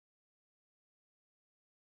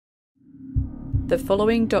The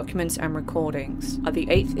following documents and recordings are the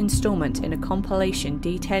 8th instalment in a compilation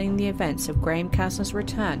detailing the events of Graham Casner's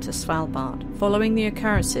return to Svalbard, following the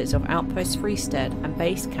occurrences of Outpost Freestead and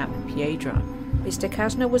Base Camp Piedra. Mr.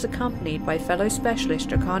 Casner was accompanied by fellow specialist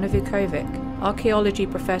Dragana Vuković, archaeology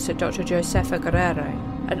professor Dr. Josefa Guerrero,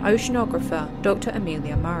 and oceanographer Dr.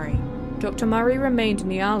 Amelia Murray. Dr. Murray remained in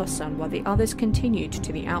the Leonardson while the others continued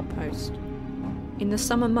to the outpost. In the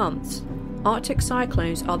summer months, Arctic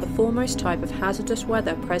cyclones are the foremost type of hazardous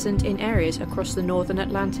weather present in areas across the northern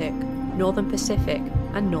Atlantic, northern Pacific,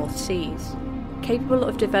 and North Seas, capable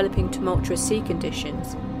of developing tumultuous sea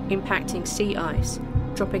conditions, impacting sea ice,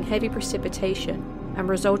 dropping heavy precipitation, and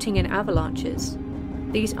resulting in avalanches.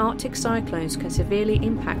 These Arctic cyclones can severely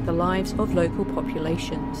impact the lives of local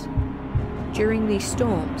populations. During these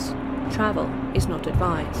storms, travel is not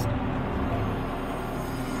advised.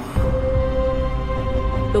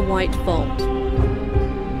 The White Vault.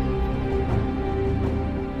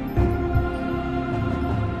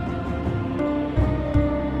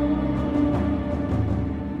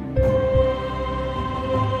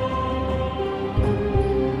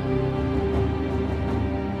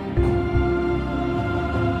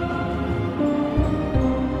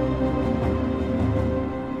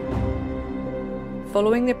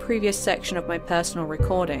 Following the previous section of my personal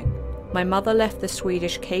recording, my mother left the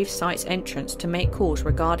Swedish cave site's entrance to make calls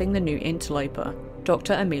regarding the new interloper,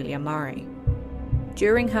 Dr. Amelia Murray.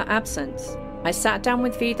 During her absence, I sat down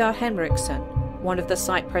with Vidar Henriksson, one of the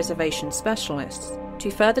site preservation specialists,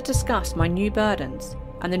 to further discuss my new burdens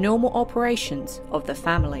and the normal operations of the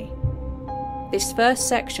family. This first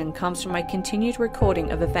section comes from my continued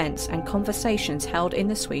recording of events and conversations held in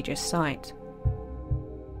the Swedish site.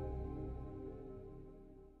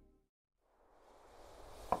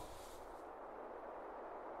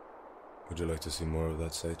 Would you like to see more of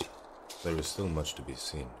that site? There is still much to be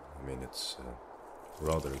seen. I mean, it's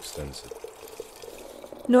rather extensive.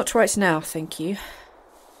 Not right now, thank you.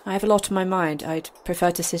 I have a lot on my mind. I'd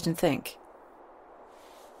prefer to sit and think.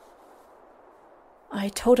 I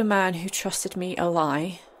told a man who trusted me a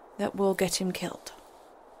lie that will get him killed.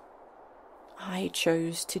 I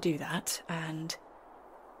chose to do that, and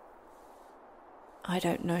I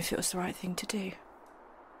don't know if it was the right thing to do.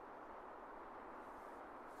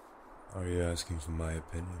 Are you asking for my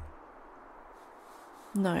opinion?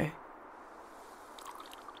 No.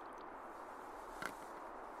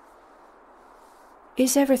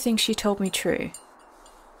 Is everything she told me true?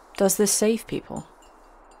 Does this save people?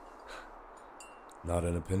 Not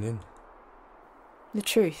an opinion? The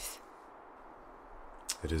truth.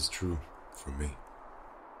 It is true, for me.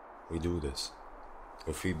 We do this.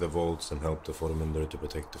 We feed the vaults and help the Forminder to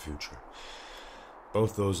protect the future.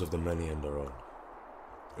 Both those of the many and our own.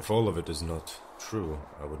 If all of it is not true,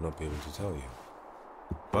 I would not be able to tell you.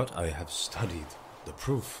 But I have studied the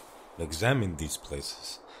proof and examined these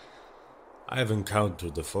places. I have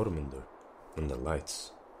encountered the Forminder and the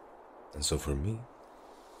lights. And so for me,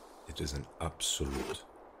 it is an absolute.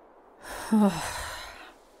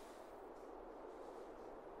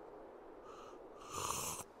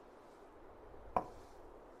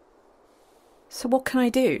 So what can I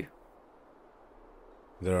do?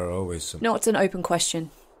 There are always some... Not an open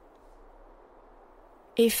question.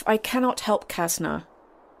 If I cannot help Casner,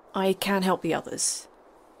 I can help the others.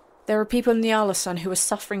 There are people in the Leonardson who are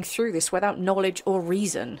suffering through this without knowledge or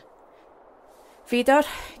reason. Vidar,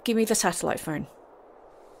 give me the satellite phone.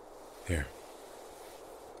 Here.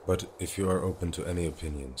 But if you are open to any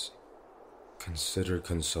opinions, consider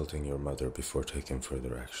consulting your mother before taking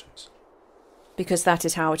further actions. Because that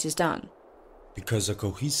is how it is done. Because a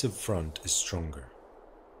cohesive front is stronger.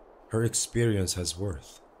 Her experience has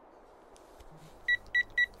worth.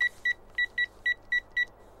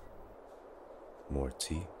 More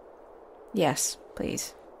tea? Yes,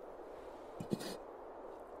 please.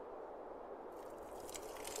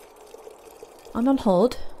 I'm on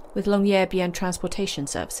hold with Longyearbyen Transportation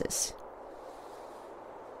Services.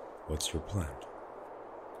 What's your plan?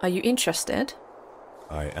 Are you interested?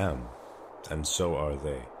 I am, and so are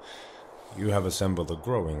they. You have assembled a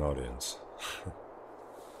growing audience.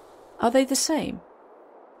 Are they the same?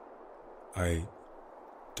 I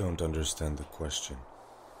don't understand the question.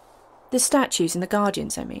 The statues and the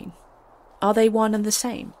guardians, I mean. Are they one and the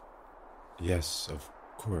same? Yes, of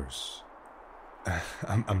course.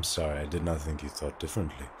 I'm sorry, I did not think you thought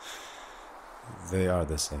differently. They are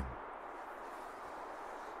the same.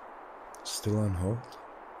 Still on hold?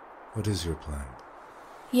 What is your plan?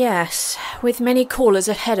 Yes, with many callers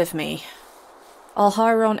ahead of me. I'll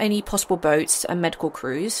hire on any possible boats and medical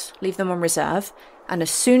crews, leave them on reserve, and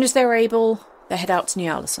as soon as they're able, they head out to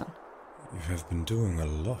New Leonardson. You have been doing a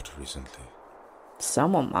lot recently.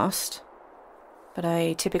 Someone must. But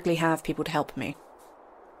I typically have people to help me.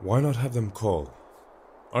 Why not have them call?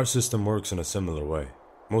 Our system works in a similar way.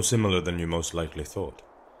 More similar than you most likely thought.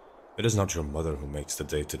 It is not your mother who makes the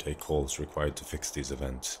day-to-day calls required to fix these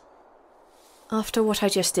events. After what I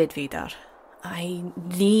just did, Vidar, I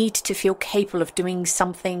need to feel capable of doing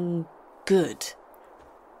something good.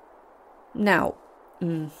 Now,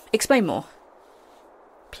 explain more.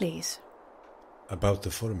 Please. About the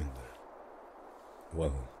Forminder.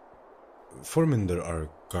 Well, Forminder are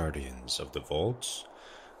guardians of the vaults.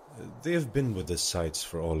 They have been with the sites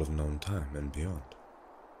for all of known time and beyond.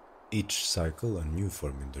 Each cycle a new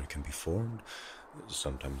Forminder can be formed,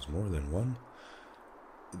 sometimes more than one.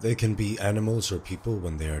 They can be animals or people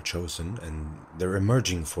when they are chosen, and their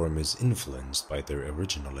emerging form is influenced by their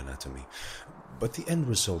original anatomy. But the end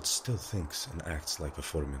result still thinks and acts like a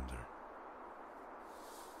Forminder.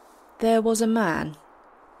 There was a man,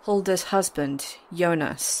 Hulda's husband,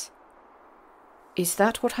 Jonas. Is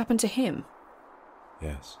that what happened to him?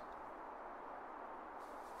 Yes.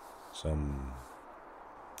 Some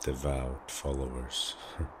devout followers,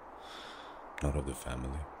 not of the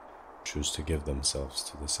family, choose to give themselves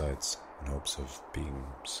to the sites in hopes of being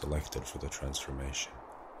selected for the transformation.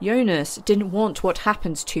 Jonas didn't want what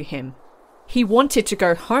happened to him. He wanted to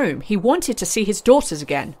go home. He wanted to see his daughters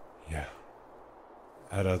again. Yeah.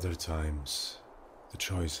 At other times, the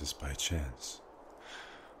choice is by chance,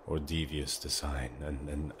 or devious design,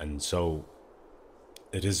 and so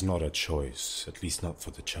it is not a choice, at least not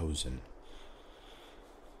for the chosen.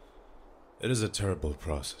 It is a terrible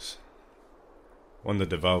process. When the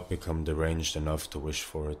devout become deranged enough to wish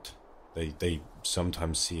for it, they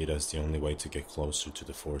sometimes see it as the only way to get closer to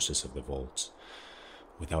the forces of the vaults.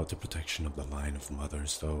 Without the protection of the line of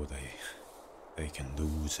mothers, though, they can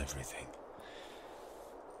lose everything.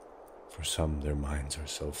 For some, their minds are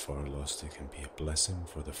so far lost it can be a blessing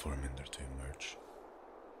for the Forminder to emerge.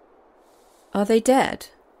 Are they dead?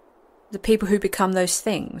 The people who become those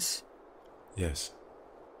things? Yes.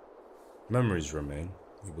 Memories remain,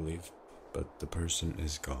 we believe, but the person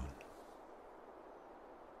is gone.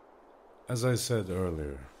 As I said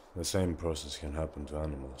earlier, the same process can happen to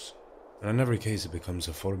animals. And in every case it becomes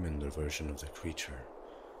a Forminder version of the creature.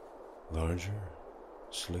 Larger,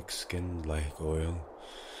 slick-skinned like oil.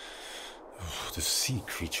 The sea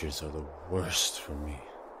creatures are the worst for me.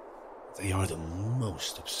 They are the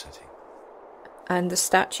most upsetting. And the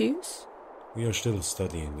statues? We are still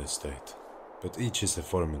studying this state, but each is a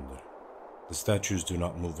Forminder. The statues do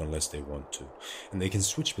not move unless they want to, and they can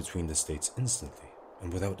switch between the states instantly,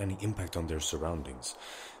 and without any impact on their surroundings,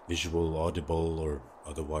 visual, audible, or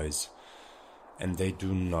otherwise, and they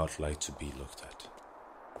do not like to be looked at.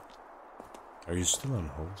 Are you still on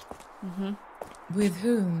hold? Mm-hmm. With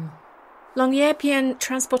whom? Longyearbyen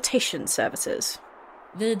Transportation Services.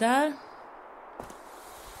 Vidar?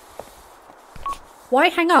 Why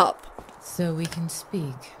hang up? So we can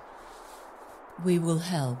speak. We will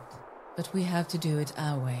help, but we have to do it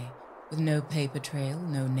our way, with no paper trail,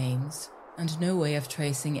 no names, and no way of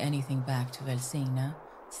tracing anything back to Velsigna,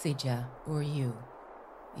 Sidja, or you.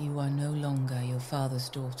 You are no longer your father's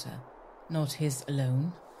daughter, not his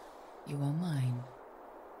alone. You are mine.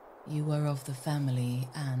 You are of the family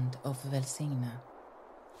and of Velsigna.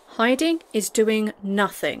 Hiding is doing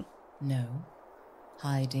nothing. No.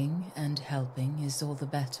 Hiding and helping is all the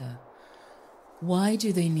better. Why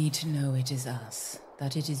do they need to know it is us,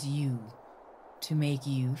 that it is you, to make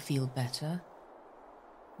you feel better?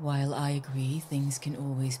 While I agree things can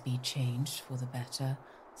always be changed for the better,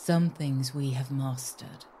 some things we have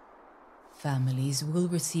mastered. Families will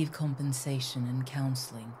receive compensation and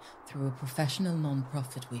counseling through a professional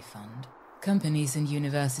non-profit we fund. Companies and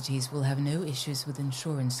universities will have no issues with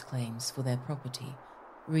insurance claims for their property.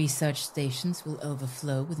 Research stations will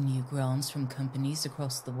overflow with new grants from companies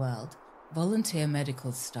across the world. Volunteer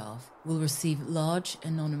medical staff will receive large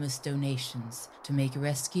anonymous donations to make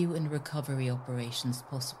rescue and recovery operations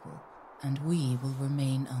possible, and we will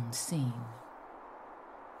remain unseen.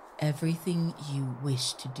 Everything you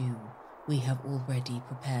wish to do, we have already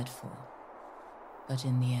prepared for. But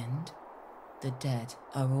in the end, the dead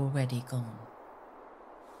are already gone.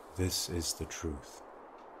 This is the truth.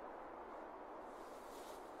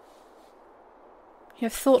 You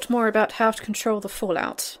have thought more about how to control the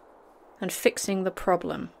fallout and fixing the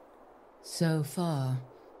problem. So far,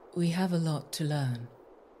 we have a lot to learn.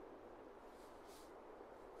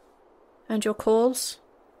 And your calls?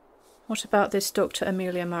 What about this Dr.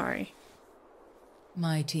 Amelia Murray?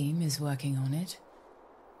 My team is working on it.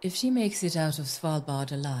 If she makes it out of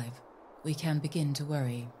Svalbard alive, we can begin to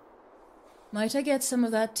worry. Might I get some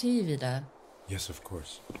of that tea, Vidar? Yes, of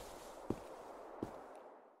course.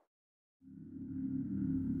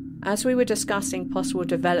 As we were discussing possible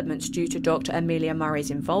developments due to Dr. Amelia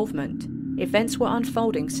Murray's involvement, events were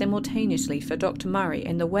unfolding simultaneously for Dr. Murray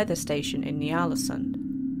in the weather station in Leonardson.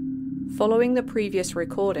 Following the previous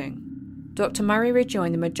recording, Dr. Murray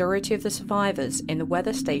rejoined the majority of the survivors in the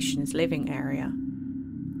weather station's living area.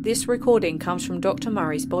 This recording comes from Dr.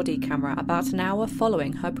 Murray's body camera about an hour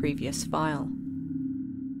following her previous file.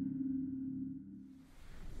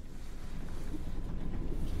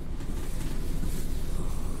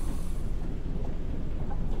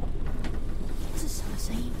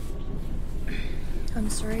 I'm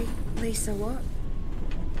sorry, Lisa, what?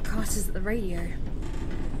 Carter's at the radio.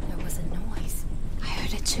 There was a noise. I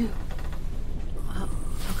heard it too. I'll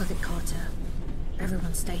go get Carter.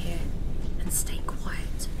 Everyone stay here and stay quiet.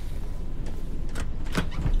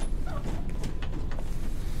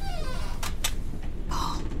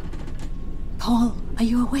 Paul, are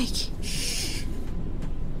you awake? Shh.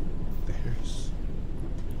 There's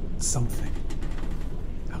something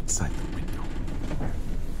outside the window.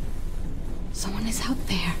 Someone is out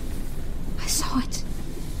there. I saw it.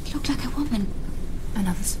 It looked like a woman.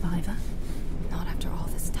 Another survivor? Not after all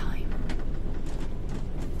this time.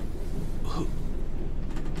 Who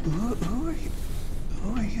are you?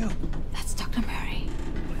 Who are you? That's Dr. Murray.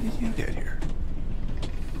 When did you get here?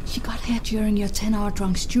 She got here during your 10-hour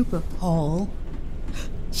drunk stupor, Paul.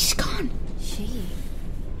 She's gone. She?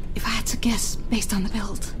 If I had to guess, based on the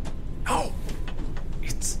build. No!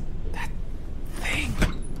 It's that thing.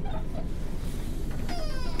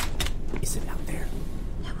 Is it out there?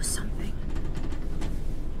 There was something.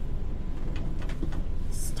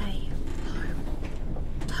 Stay home.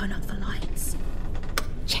 Turn up the lights.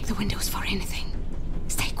 Check the windows for anything.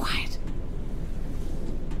 Stay quiet.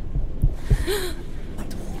 拜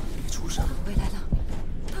托，别出声。回来了，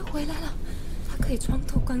他回来了，他可以穿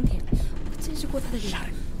透钢铁。我见识过他的脸。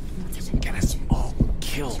我们在这里 Get us all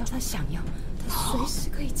只要 killed. 他想要，他随时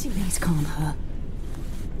可以进来。 Please calm her.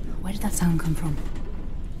 Where did that sound come from?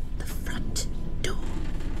 The front door.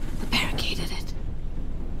 We barricaded it.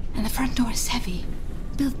 And the front door is heavy,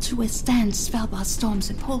 built to withstand Svalbard storms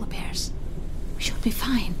and polar bears. We should be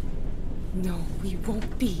fine. No, we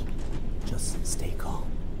won't be. Just stay calm.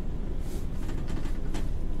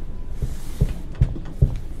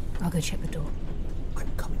 I'll go check the door. I'm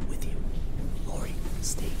coming with you. Lori,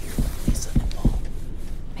 stay here with Lisa and Paul.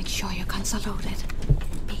 Make sure your guns are loaded.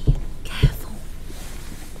 Be careful.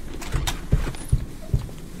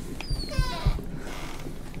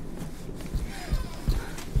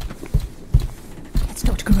 It's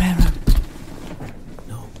Dr. Guerrero.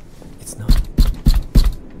 No, it's not.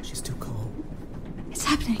 She's too calm. It's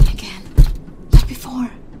happening again. Like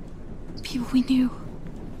before. People we knew.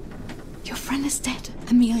 Your friend is dead,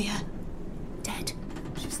 Amelia. Dead.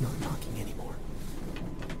 She's not knocking anymore.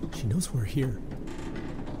 She knows we're here.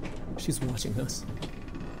 She's watching us.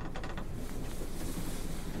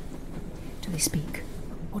 Do they speak?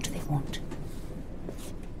 What do they want?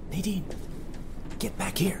 Nadine, get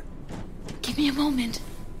back here. Give me a moment.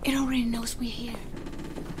 It already knows we're here.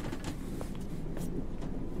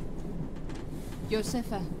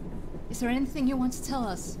 Josefa, is there anything you want to tell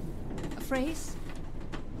us? A phrase?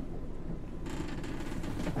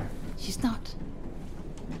 She's not.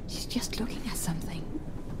 She's just looking at something.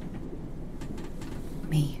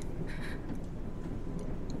 Me.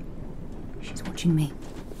 She's watching me.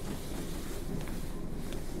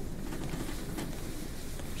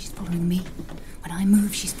 She's following me. When I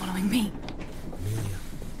move, she's following me. Amelia,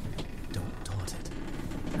 don't taunt it.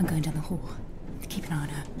 I'm going down the hall. Keep an eye on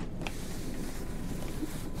her.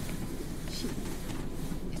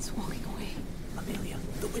 It's walking away. Amelia,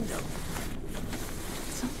 the window.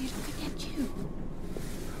 It's only looking at you.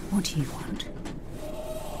 What do you want?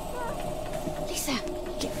 Lisa!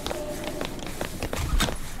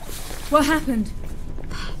 What happened?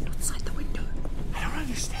 Outside the window. I don't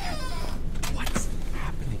understand. What's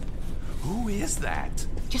happening? Who is that?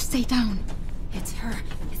 Just stay down. It's her.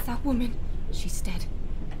 It's that woman. She's dead.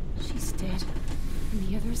 She's dead. And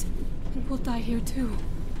the others will die here too.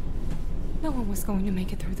 No one was going to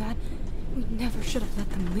make it through that. We never should have let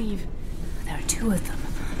them leave. There are two of them.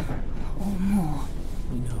 Or more.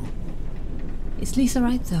 We know. Is Lisa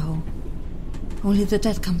right, though? Only the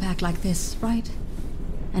dead come back like this, right?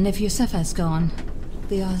 And if Josefa's gone,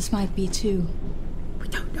 the others might be too. We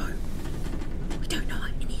don't know. We don't know how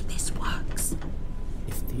any of this works.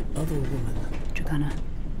 If the other woman... Dragana.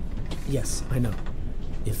 Yes, I know.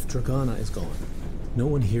 If Dragana is gone, no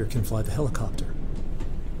one here can fly the helicopter.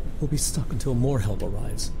 We'll be stuck until more help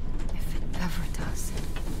arrives. If it ever does.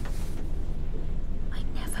 I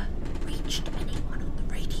never reached anyone on the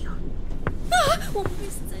radio. 我们会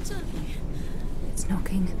死在这里。It's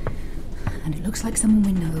knocking, and it looks like someone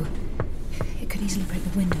we know. It could easily break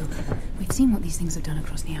the window. We've seen what these things have done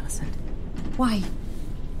across the Amazon. Why?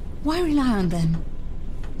 Why rely on them?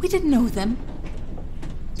 We didn't know them.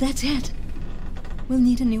 They're dead. We'll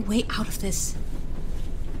need a new way out of this.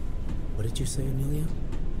 What did you say, Amelia?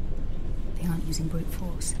 They aren't using brute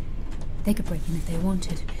force. They could break in if they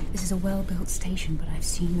wanted. This is a well-built station, but I've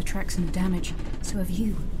seen the tracks and the damage. So have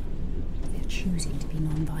you. They're choosing to be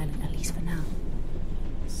non-violent, at least for now.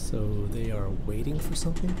 So they are waiting for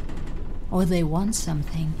something? Or they want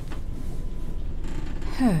something.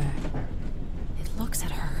 Her. It looks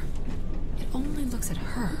at her. It only looks at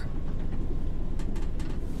her.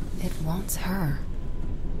 It wants her.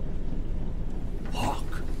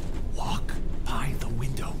 Walk by the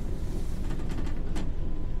window.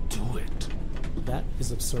 Do it. That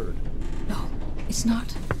is absurd. No, it's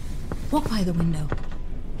not. Walk by the window.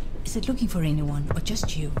 Is it looking for anyone, or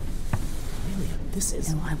just you? Amelia, this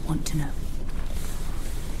is... No, I want to know.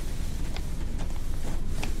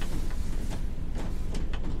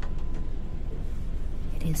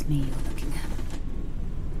 It is me you're looking at.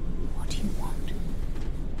 What do you want?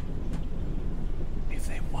 If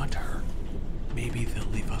they want her, maybe they'll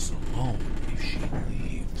leave us alone if she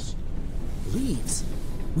leaves. Leaves?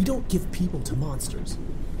 We don't give people to monsters.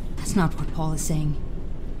 That's not what Paul is saying.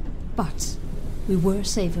 But we were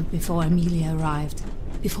safer before Amelia arrived,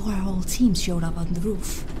 before our whole team showed up on the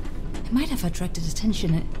roof. It might have attracted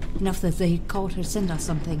attention enough that they called her scent or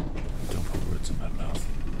something. Don't put words in my mouth.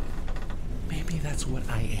 Maybe that's what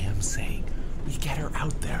I am saying. We get her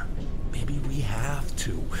out there. Maybe we have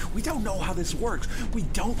to. We don't know how this works. We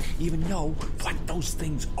don't even know what those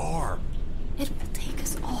things are. It will take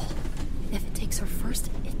us all. If it takes her first,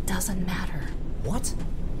 it doesn't matter. What?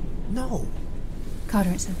 No.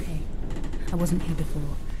 Carter, it's okay. I wasn't here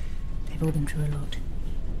before. They've all been through a lot.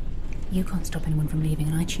 You can't stop anyone from leaving,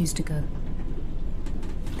 and I choose to go.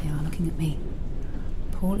 They are looking at me.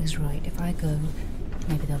 Paul is right. If I go,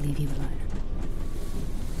 maybe they'll leave you alone.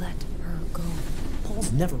 Let her go.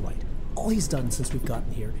 Paul's never right. All he's done since we've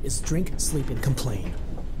gotten here is drink, sleep, and complain.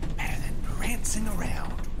 Better than prancing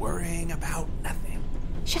around, worrying about nothing.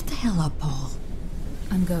 Shut the hell up, Paul.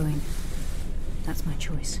 I'm going. That's my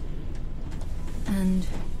choice. And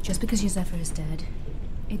just because Josefa is dead,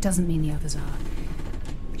 it doesn't mean the others are.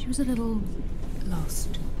 She was a little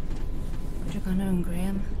lost. Dragana and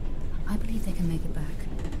Graham, I believe they can make it back.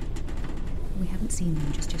 We haven't seen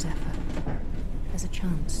them, just Josefa. There's a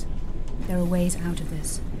chance. There are ways out of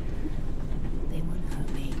this. They won't hurt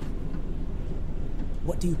me.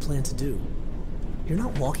 What do you plan to do? You're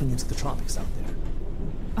not walking into the tropics out there.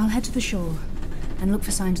 I'll head to the shore and look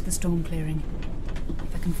for signs of the storm clearing.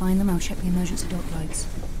 If I can find them, I'll check the emergency dock lights.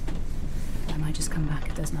 I might just come back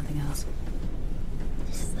if there's nothing else.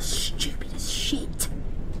 This is the stupidest shit.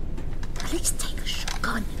 At least take a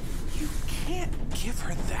shotgun. You can't give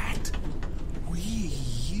her that. We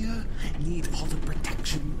need all the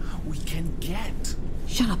protection we can get.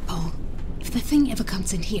 Shut up, Paul. If the thing ever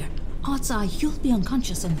comes in here, odds are you'll be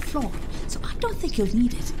unconscious on the floor, so I don't think you'll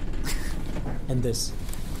need it. And this.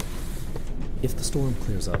 If the storm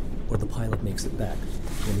clears up, or the pilot makes it back,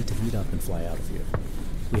 we'll need to heat up and fly out of here.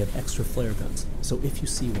 We have extra flare guns, so if you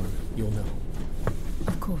see one, you'll know.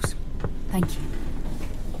 Of course. Thank you.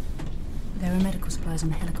 There are medical supplies on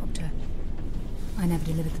the helicopter. I never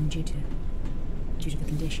delivered them due to the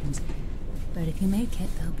conditions. But if you make it,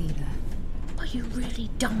 they'll be there. Are you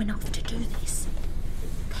really dumb enough to do this?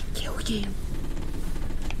 They kill you.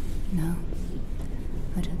 No.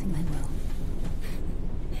 I don't think they will.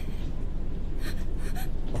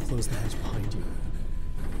 I'll close the hatch behind you.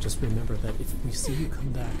 Just remember that if we see you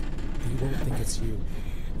come back, we won't think it's you.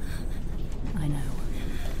 I know.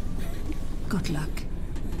 Good luck.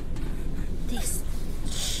 This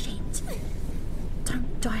shit.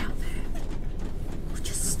 Don't die out there. Or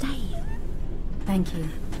just stay. Thank you.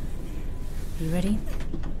 You ready?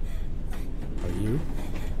 Are you?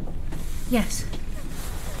 Yes.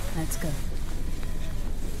 Let's go.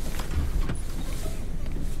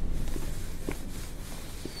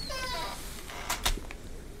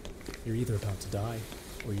 You're either about to die,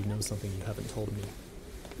 or you know something you haven't told me.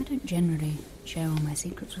 I don't generally share all my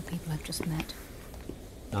secrets with people I've just met.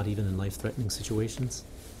 Not even in life-threatening situations?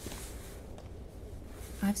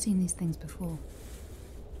 I've seen these things before.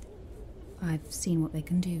 I've seen what they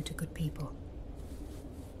can do to good people.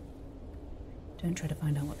 Don't try to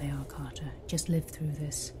find out what they are, Carter. Just live through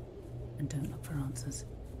this, and don't look for answers.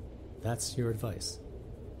 That's your advice?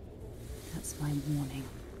 That's my warning.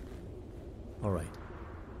 All right.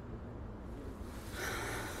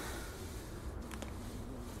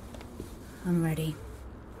 I'm ready.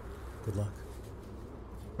 Good luck.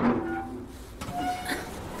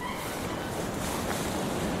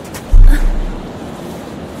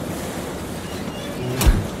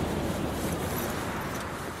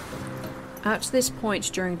 At this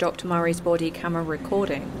point during Dr. Murray's body camera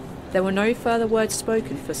recording, there were no further words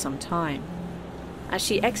spoken for some time. As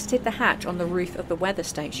she exited the hatch on the roof of the weather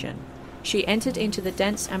station, she entered into the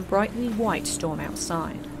dense and brightly white storm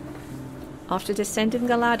outside. After descending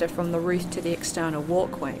the ladder from the roof to the external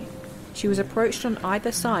walkway, she was approached on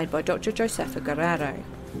either side by Dr. Josefa Guerrero,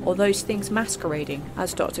 or those things masquerading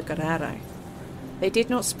as Dr. Guerrero. They did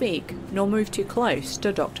not speak, nor move too close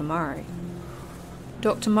to Dr. Murray.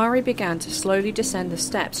 Dr. Murray began to slowly descend the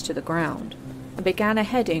steps to the ground, and began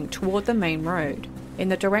heading toward the main road, in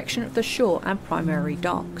the direction of the shore and primary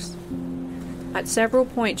docks. At several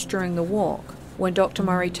points during the walk, when Dr.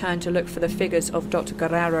 Murray turned to look for the figures of Dr.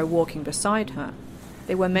 Guerrero walking beside her,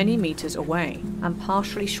 they were many meters away and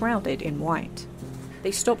partially shrouded in white.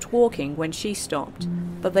 They stopped walking when she stopped,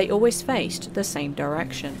 but they always faced the same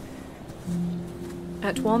direction.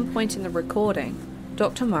 At one point in the recording,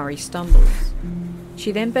 Dr. Murray stumbles.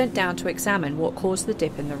 She then bent down to examine what caused the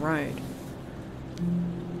dip in the road.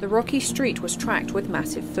 The rocky street was tracked with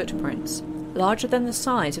massive footprints, larger than the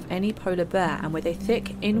size of any polar bear and with a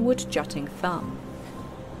thick, inward-jutting thumb.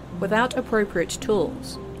 Without appropriate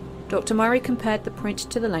tools, Dr. Murray compared the print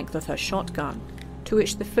to the length of her shotgun, to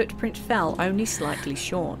which the footprint fell only slightly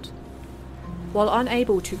short. While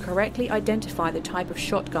unable to correctly identify the type of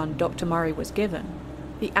shotgun Dr. Murray was given,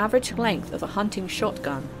 the average length of a hunting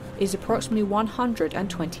shotgun is approximately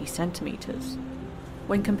 120 centimeters.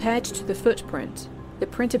 When compared to the footprint, the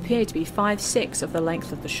print appeared to be 5/6 of the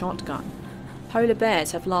length of the shotgun. Polar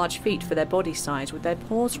bears have large feet for their body size, with their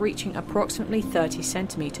paws reaching approximately 30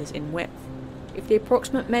 centimeters in width. If the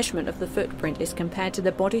approximate measurement of the footprint is compared to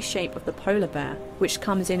the body shape of the polar bear, which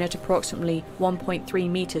comes in at approximately 1.3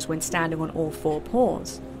 meters when standing on all four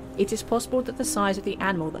paws, it is possible that the size of the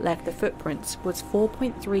animal that left the footprints was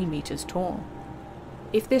 4.3 meters tall.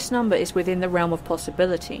 If this number is within the realm of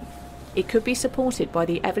possibility, it could be supported by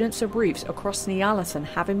the evidence of roofs across Leonardson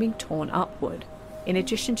having been torn upward, in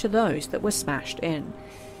addition to those that were smashed in.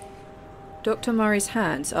 Dr. Murray's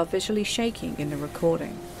hands are visually shaking in the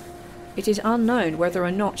recording. It is unknown whether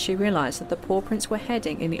or not she realised that the paw prints were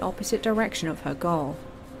heading in the opposite direction of her goal,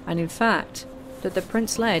 and in fact, that the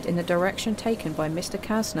prints led in the direction taken by Mr.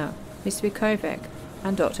 Casner, Miss Vuković,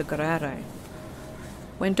 and Dr. Guerrero.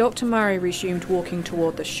 When Dr. Murray resumed walking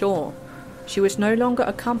toward the shore, she was no longer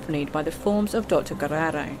accompanied by the forms of Dr.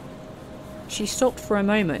 Guerrero. She stopped for a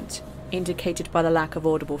moment, indicated by the lack of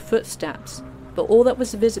audible footsteps, but all that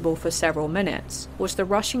was visible for several minutes was the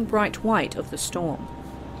rushing bright white of the storm.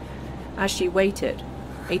 As she waited,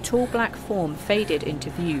 a tall black form faded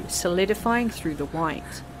into view, solidifying through the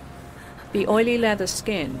white. The oily leather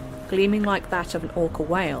skin, gleaming like that of an orca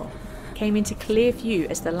whale, came into clear view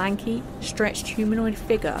as the lanky, stretched humanoid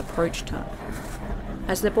figure approached her.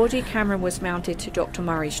 As the body camera was mounted to Dr.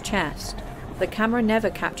 Murray's chest, the camera never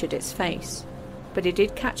captured its face, but it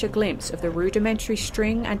did catch a glimpse of the rudimentary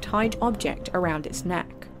string and tied object around its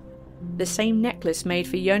neck, the same necklace made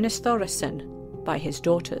for Jonas Thoresson by his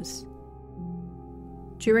daughters.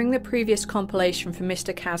 During the previous compilation from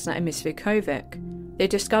Mr. Casner and Miss Vuković, they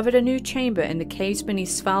discovered a new chamber in the caves beneath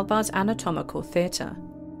Svalbard's anatomical theatre.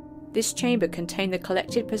 This chamber contained the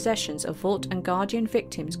collected possessions of Vault and Guardian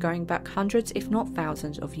victims going back hundreds if not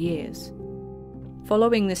thousands of years.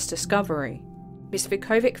 Following this discovery, Miss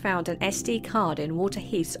Vuković found an SD card in Walter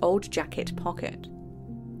Heath's old jacket pocket.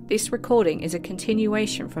 This recording is a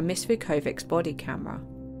continuation from Miss Vukovic's body camera.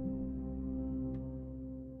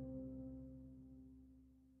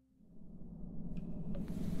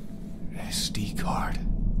 SD card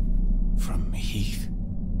from Heath.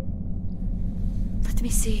 Let me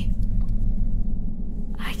see.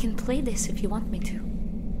 I can play this if you want me to.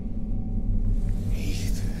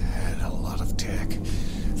 Heath had a lot of tech.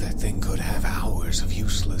 That thing could have hours of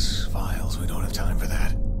useless files. We don't have time for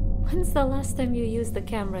that. When's the last time you used the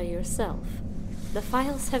camera yourself? The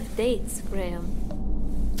files have dates, Graham.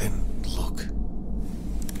 Then look.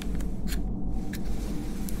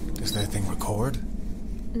 Does that thing record?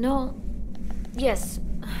 No. Yes.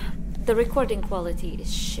 The recording quality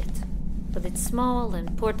is shit. But it's small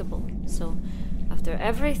and portable, so after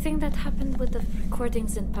everything that happened with the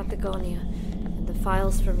recordings in Patagonia and the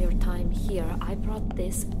files from your time here, I brought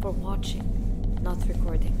this for watching, not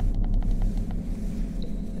recording.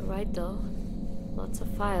 You're right, though. Lots of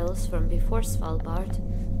files from before Svalbard.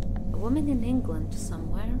 A woman in England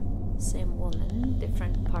somewhere. Same woman,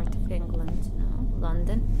 different part of England now.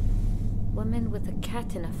 London. Woman with a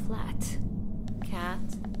cat in a flat. Cat.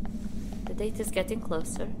 The date is getting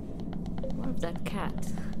closer. More of that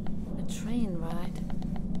cat. A train ride.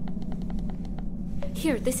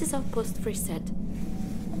 Here, this is Outpost Freestead.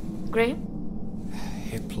 Graham?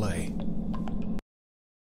 Hit play.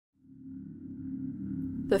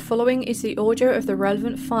 The following is the audio of the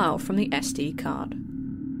relevant file from the SD card.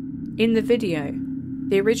 In the video,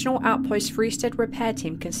 the original Outpost Freestead repair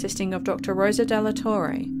team consisting of Dr. Rosa Della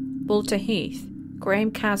Torre, Walter Heath,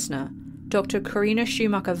 Graham Casner, Dr. Karina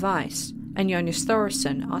Schumacher-Weiss, and Jonas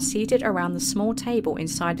Thorisson are seated around the small table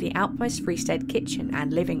inside the Outpost Freestead kitchen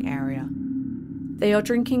and living area. They are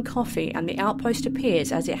drinking coffee and the outpost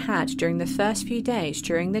appears as it had during the first few days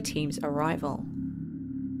during the team's arrival.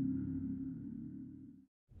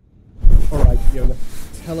 Alright, Yola,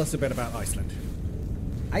 tell us a bit about Iceland.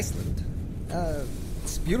 Iceland?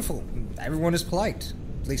 It's beautiful. Everyone is polite.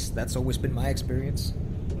 At least that's always been my experience.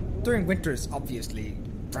 During winter it's obviously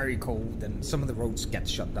very cold and some of the roads get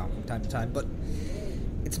shut down from time to time, but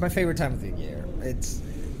it's my favorite time of the year. It's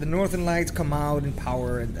the northern lights come out in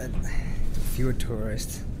power and fewer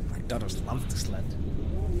tourists. My daughters love this land.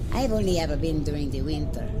 I've only ever been during the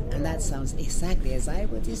winter, and that sounds exactly as I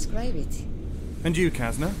would describe it. And you,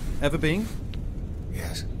 Casner? Ever been?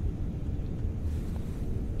 Yes.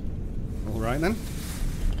 Alright then.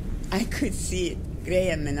 I could see it.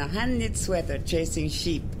 Graham in a hand-knit sweater chasing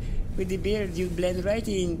sheep. With the beard you'd blend right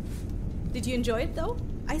in. Did you enjoy it though,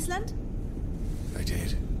 Iceland? I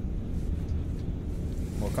did.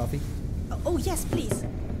 More coffee? Oh yes, please.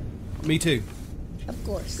 Me too. Of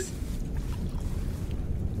course.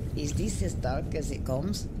 Is this as dark as it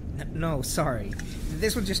comes? No, sorry.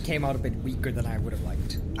 This one just came out a bit weaker than I would have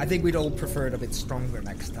liked. I think we'd all prefer it a bit stronger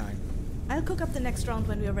next time. I'll cook up the next round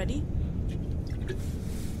when we're ready.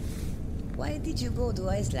 Why did you go to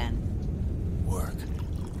Iceland? Work.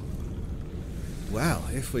 Well,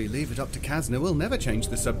 if we leave it up to Casner, we'll never change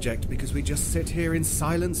the subject because we just sit here in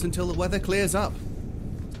silence until the weather clears up.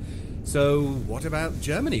 So, what about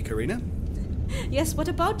Germany, Karina? Yes, what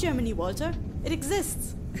about Germany, Walter? It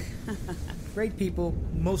exists. Great people,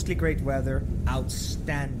 mostly great weather,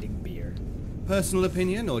 outstanding beer. Personal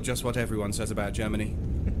opinion or just what everyone says about Germany?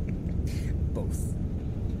 Both.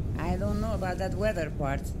 I don't know about that weather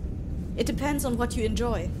part. It depends on what you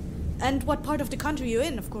enjoy. And what part of the country you're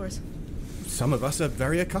in, of course. Some of us are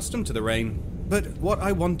very accustomed to the rain. But what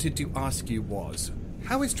I wanted to ask you was,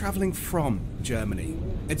 how is travelling from Germany?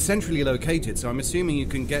 It's centrally located, so I'm assuming you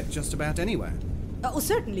can get just about anywhere. Oh,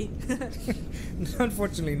 certainly.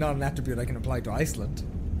 Unfortunately, not an attribute I can apply to Iceland.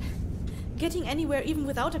 Getting anywhere even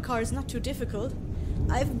without a car is not too difficult.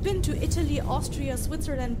 I've been to Italy, Austria,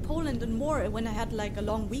 Switzerland, Poland and more when I had like a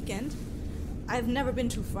long weekend. I've never been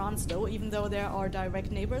to France though, even though there are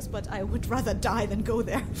direct neighbors, but I would rather die than go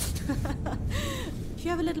there. If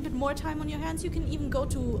you have a little bit more time on your hands, you can even go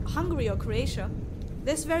to Hungary or Croatia.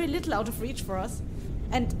 There's very little out of reach for us.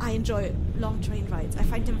 And I enjoy long train rides. I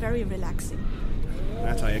find them very relaxing.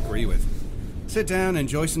 That I agree with. Sit down,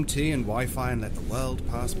 enjoy some tea and Wi-Fi and let the world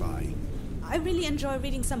pass by. I really enjoy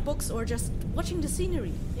reading some books or just watching the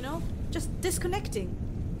scenery, you know? Just disconnecting.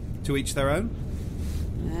 To each their own?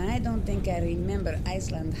 I don't think I remember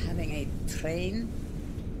Iceland having a train.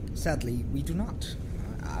 Sadly, we do not.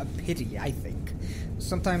 A pity, I think.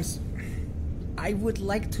 Sometimes I would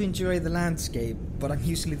like to enjoy the landscape, but I'm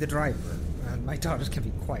usually the driver, and my daughters can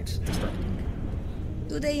be quite distracting.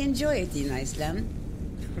 Do they enjoy it in Iceland?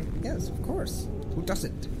 Yes, of course. Who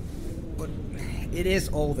doesn't? But it is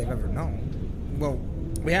all they've ever known. Well,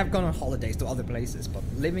 we have gone on holidays to other places, but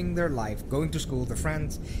living their life, going to school, their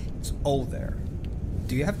friends, it's all there.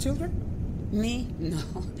 Do you have children? Me? No.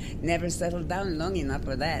 Never settled down long enough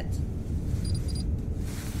for that.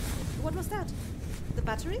 What was that? The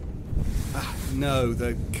battery? No,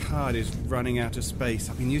 the card is running out of space.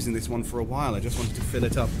 I've been using this one for a while. I just wanted to fill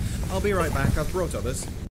it up. I'll be right back. I've brought others.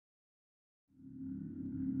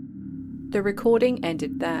 The recording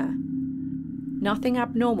ended there. Nothing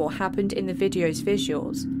abnormal happened in the video's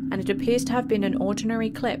visuals, and it appears to have been an ordinary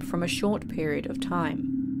clip from a short period of time.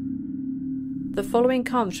 The following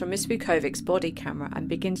comes from Miss Vukovic's body camera and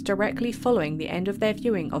begins directly following the end of their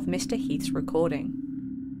viewing of Mr. Heath's recording.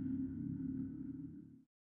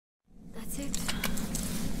 That's it.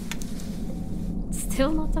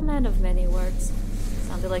 Still not a man of many words.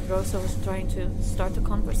 Sounded like Rosa was trying to start a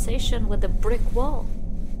conversation with a brick wall.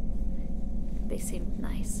 They seemed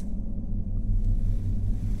nice.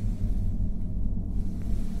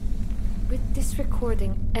 With this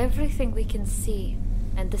recording, everything we can see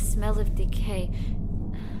and the smell of decay,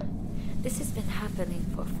 this has been happening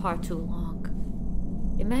for far too long.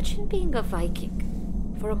 Imagine being a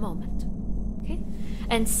Viking for a moment, okay?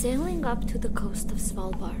 And sailing up to the coast of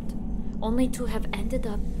Svalbard, only to have ended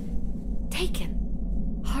up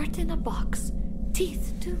taken. Heart in a box,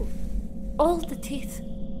 teeth too. All the teeth.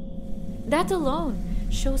 That alone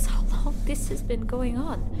shows how long this has been going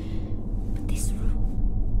on. But this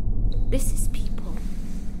room, this is people.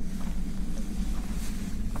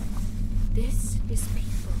 This is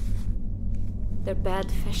people. Their bad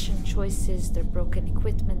fashion choices, their broken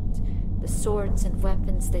equipment, the swords and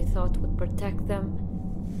weapons they thought would protect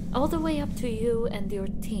them, all the way up to you and your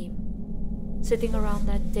team, sitting around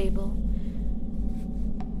that table.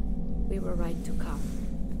 We were right to come.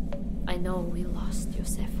 I know we lost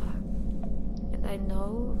Josefa, and I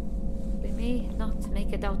know we may not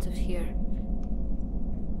make it out of here,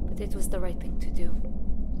 but it was the right thing to do.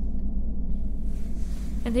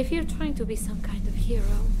 And if you're trying to be some kind of hero,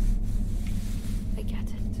 I get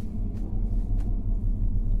it.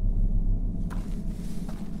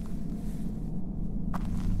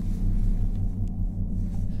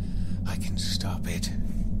 I can stop it.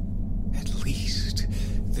 At least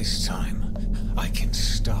this time, I can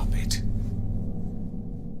stop it.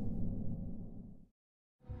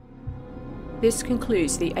 This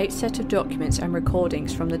concludes the 8th set of documents and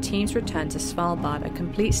recordings from the team's return to Svalbard and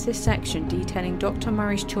completes this section detailing Dr.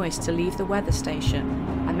 Murray's choice to leave the weather station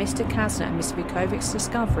and Mr. Casner and Miss Vukovic's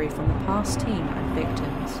discovery from the past team and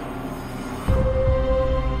victims.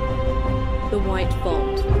 The White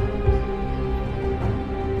Vault.